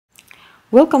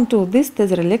Welcome to this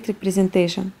Stetzerizer Electric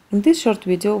presentation. In this short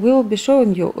video we will be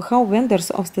showing you how vendors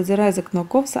of Stetzerizer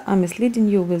knockoffs are misleading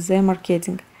you with their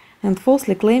marketing and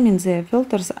falsely claiming their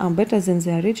filters are better than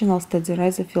the original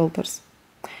Stetzerizer filters.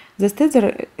 The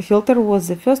Stetzerizer filter was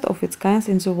the first of its kind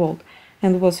in the world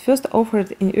and was first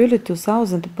offered in early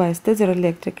 2000 by Stetzerizer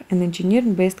Electric, an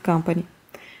engineering-based company.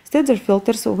 Stetzerizer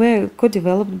filters were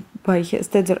co-developed by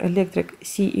Stetzerizer Electric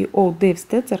CEO Dave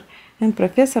Stetzer and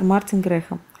Professor Martin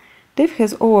Graham. Dave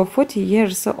has over 40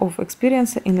 years of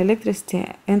experience in electricity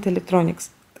and electronics.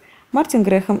 Martin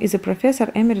Graham is a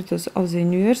professor emeritus of the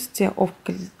University of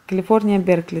California,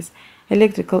 Berkeley's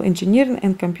Electrical Engineering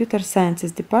and Computer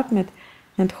Sciences Department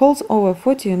and holds over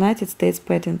 40 United States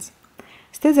patents.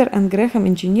 Stetzer and Graham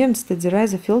engineered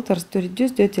Stetzerizer filters to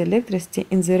reduce dirty electricity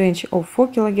in the range of 4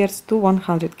 kHz to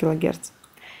 100 kHz.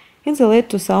 In the late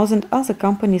 2000s, other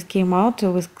companies came out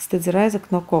with Stetzerizer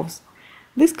knockoffs.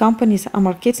 These companies are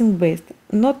marketing-based,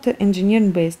 not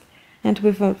engineering-based, and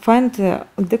we find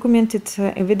documented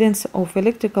evidence of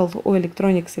electrical or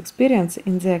electronics experience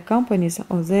in their companies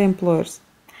or their employers.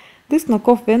 These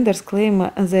knockoff vendors claim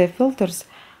their filters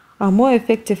are more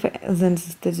effective than the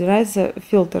Stetzerizer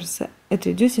filters at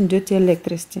reducing dirty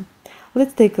electricity.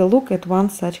 Let's take a look at one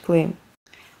such claim.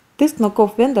 This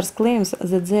knockoff vendors claims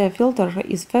that their filter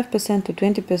is 5% to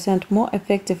 20% more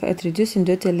effective at reducing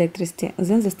dirty electricity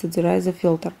than the Stetzerizer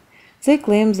filter. They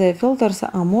claim their filters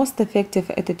are most effective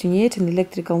at attenuating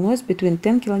electrical noise between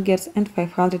 10 kHz and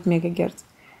 500 MHz.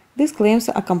 These claims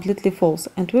are completely false,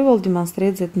 and we will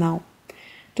demonstrate that now.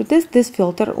 To test this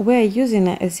filter, we are using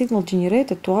a signal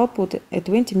generator to output a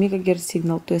 20 MHz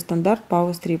signal to a standard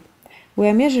power strip. We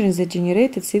are measuring the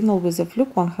generated signal with a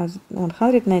Fluke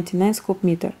 199 scope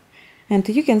meter. And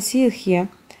you can see here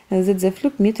that the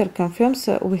Fluke meter confirms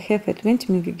we have a 20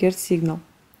 MHz signal.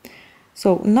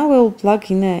 So now we will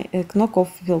plug in a knockoff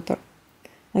filter.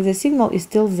 The signal is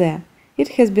still there. It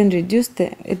has been reduced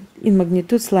in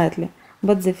magnitude slightly,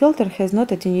 but the filter has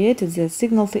not attenuated the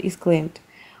signal is claimed.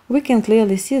 We can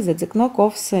clearly see that the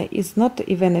knockoffs is not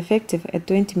even effective at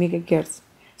 20 MHz.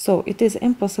 So it is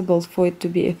impossible for it to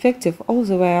be effective all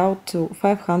the way out to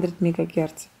 500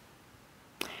 MHz.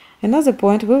 Another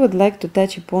point we would like to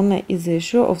touch upon is the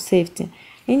issue of safety.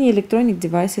 Any electronic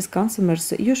devices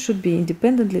consumers use should be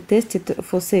independently tested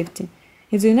for safety.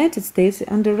 In the United States,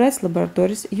 under Rice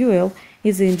Laboratories, UL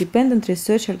is the independent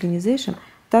research organization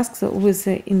tasked with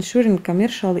ensuring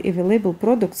commercially available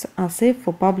products are safe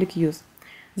for public use.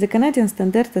 The Canadian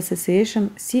Standards Association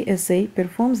 (CSA)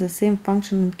 performs the same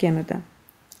function in Canada.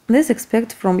 This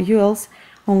expect from UL's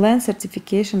online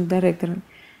certification directory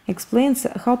explains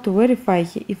how to verify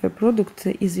if a product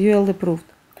is UL approved.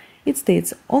 It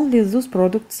states only those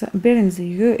products bearing the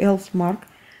UL's mark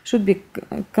should be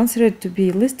considered to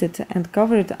be listed and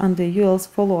covered under UL's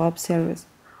follow-up service.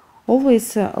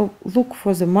 Always look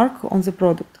for the mark on the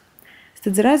product.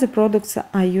 Stetzerizer products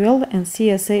are UL and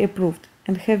CSA approved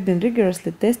and have been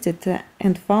rigorously tested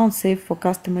and found safe for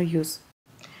customer use.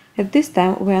 At this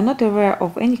time, we are not aware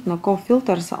of any knockoff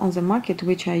filters on the market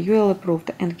which are UL approved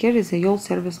and carry the UL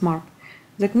service mark.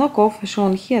 The knockoff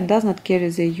shown here does not carry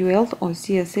the UL or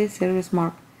CSA service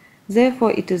mark.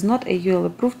 Therefore, it is not a UL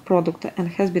approved product and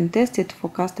has been tested for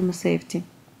customer safety.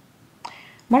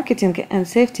 Marketing and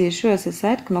safety issues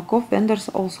aside, knockoff vendors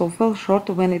also fell short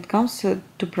when it comes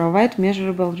to provide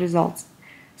measurable results.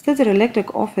 Stetzerizer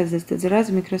Electric offers the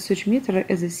Stetzerizer microswitch meter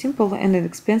as a simple and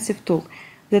inexpensive tool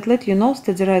that let you know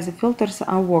Stetzerizer filters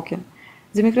are working.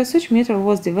 The microswitch meter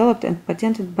was developed and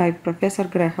patented by Professor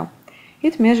Graham.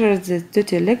 It measures the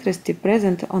dirty electricity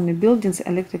present on a building's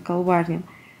electrical wiring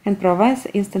and provides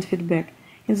instant feedback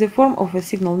in the form of a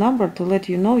signal number to let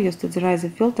you know your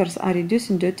Stetzerizer filters are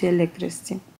reducing dirty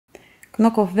electricity.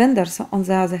 Knockoff vendors, on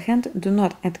the other hand, do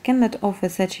not and cannot offer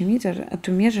such a meter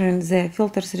to measuring their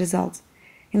filters' results.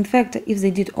 In fact, if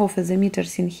they did offer the meter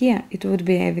seen here, it would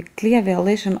be a clear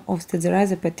violation of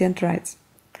Stetzerizer patent rights.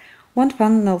 One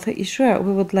final issue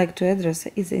we would like to address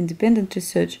is independent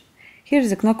research. Here is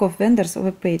the knockoff vendors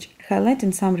webpage,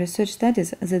 highlighting some research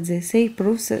studies that they say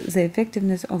proves the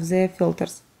effectiveness of their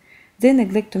filters. They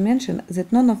neglect to mention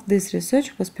that none of this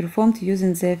research was performed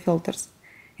using their filters.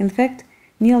 In fact,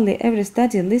 nearly every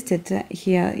study listed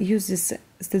here uses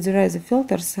Stetzerizer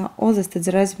filters or the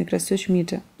Stetzerizer microswitch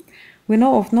meter. We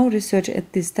know of no research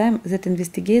at this time that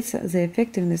investigates the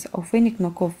effectiveness of any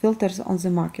knockoff filters on the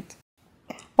market.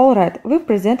 Alright, we've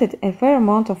presented a fair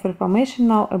amount of information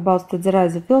now about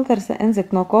Stetzerizer filters and the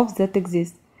knockoffs that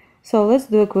exist. So let's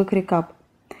do a quick recap.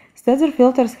 Stetzerizer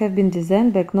filters have been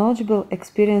designed by knowledgeable,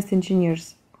 experienced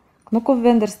engineers. Knockoff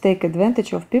vendors take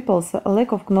advantage of people's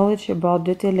lack of knowledge about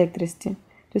dirty electricity.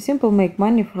 to simply make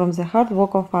money from the hard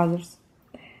work of others.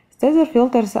 Stetzerizer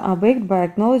filters are backed by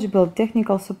acknowledgeable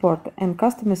technical support and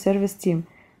customer service team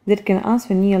that can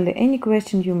answer nearly any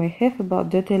question you may have about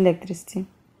dirty electricity.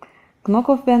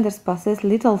 Knockoff vendors possess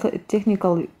little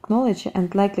technical knowledge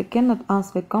and likely cannot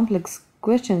answer complex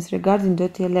questions regarding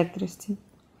dirty electricity.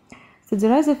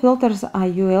 Stetzerizer filters are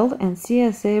UL and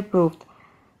CSA approved,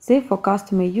 safe for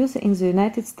customer use in the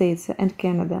United States and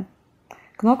Canada.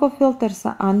 Knockoff filters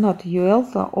are not UL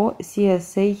or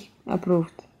CSA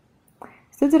approved.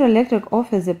 Stetzerizer Electric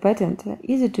offers a patent,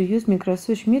 easy-to-use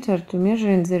microswitch meter to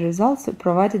measure the results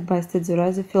provided by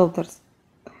Stetzerizer filters.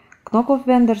 Knockoff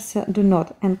vendors do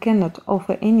not and cannot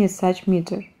offer any such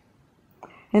meter.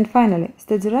 And finally,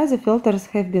 Stetzerizer filters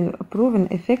have been proven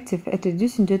effective at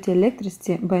reducing dirty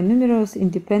electricity by numerous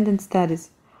independent studies,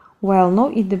 while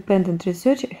no independent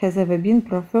research has ever been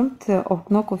performed of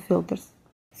knockoff filters.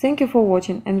 Thank you for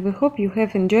watching, and we hope you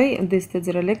have enjoyed this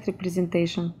Stetzerizer Electric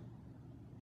presentation.